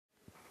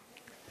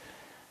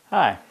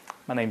Hi,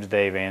 my name is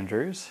Dave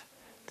Andrews.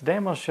 Today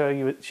I'm going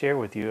to share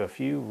with you a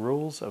few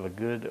rules of a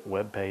good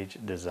web page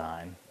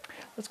design.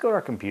 Let's go to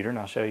our computer and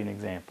I'll show you an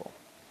example.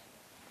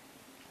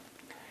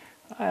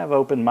 I have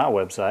opened my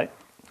website,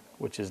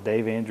 which is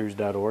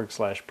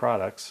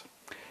daveandrews.org/products,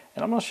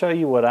 and I'm going to show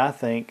you what I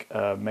think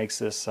makes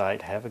this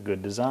site have a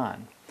good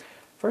design.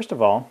 First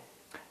of all,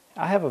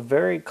 I have a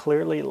very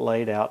clearly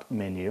laid out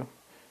menu,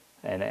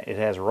 and it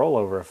has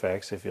rollover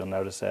effects, if you'll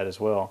notice that as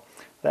well.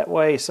 That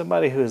way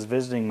somebody who is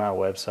visiting my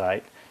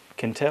website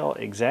can tell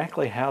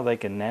exactly how they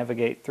can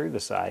navigate through the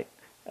site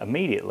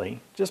immediately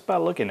just by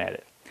looking at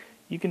it.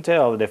 You can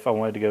tell that if I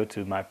wanted to go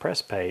to my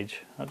press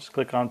page, I'll just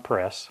click on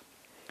press,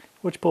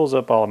 which pulls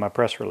up all of my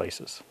press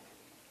releases.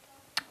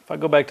 If I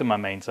go back to my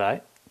main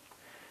site,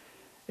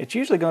 it's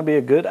usually going to be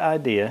a good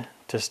idea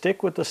to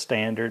stick with the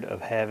standard of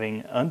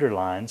having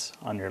underlines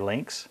on your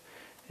links.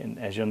 And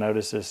as you'll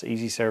notice, this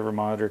Easy Server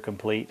Monitor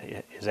Complete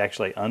is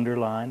actually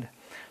underlined.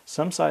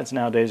 Some sites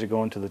nowadays are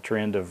going to the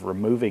trend of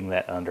removing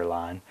that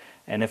underline,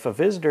 and if a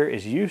visitor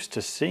is used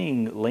to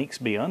seeing links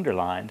be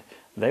underlined,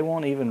 they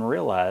won't even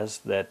realize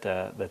that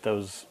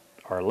those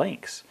are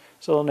links.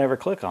 So they'll never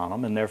click on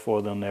them, and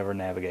therefore they'll never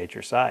navigate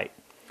your site.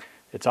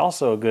 It's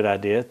also a good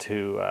idea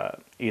to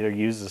either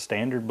use the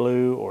standard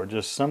blue or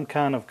just some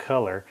kind of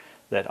color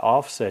that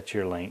offsets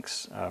your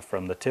links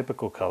from the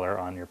typical color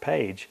on your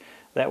page.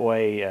 That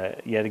way,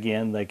 yet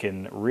again, they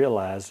can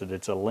realize that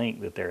it's a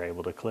link that they're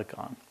able to click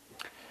on.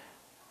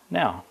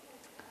 Now,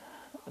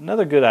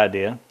 another good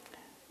idea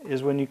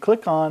is when you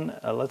click on,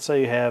 let's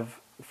say you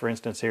have, for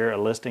instance here, a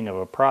listing of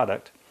a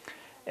product.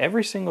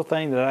 Every single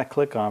thing that I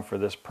click on for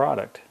this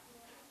product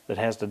that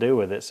has to do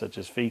with it, such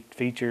as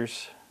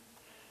features,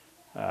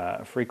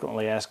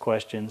 frequently asked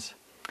questions,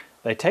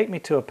 they take me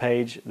to a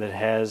page that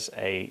has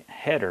a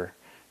header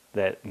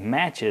that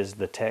matches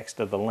the text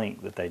of the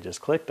link that they just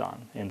clicked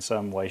on in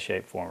some way,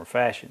 shape, form, or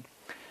fashion.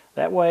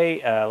 That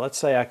way, let's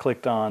say I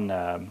clicked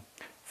on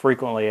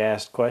frequently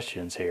asked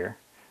questions here,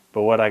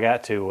 but what I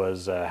got to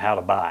was how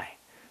to buy.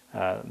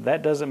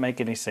 That doesn't make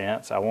any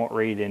sense. I won't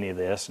read any of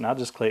this, and I'll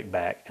just click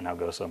back and I'll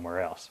go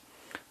somewhere else.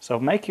 So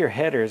make your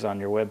headers on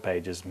your web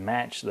pages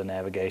match the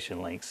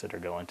navigation links that are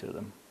going to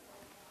them.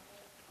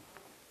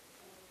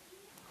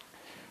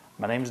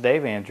 My name is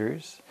Dave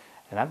Andrews,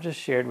 and I've just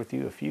shared with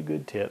you a few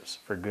good tips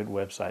for good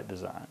website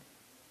design.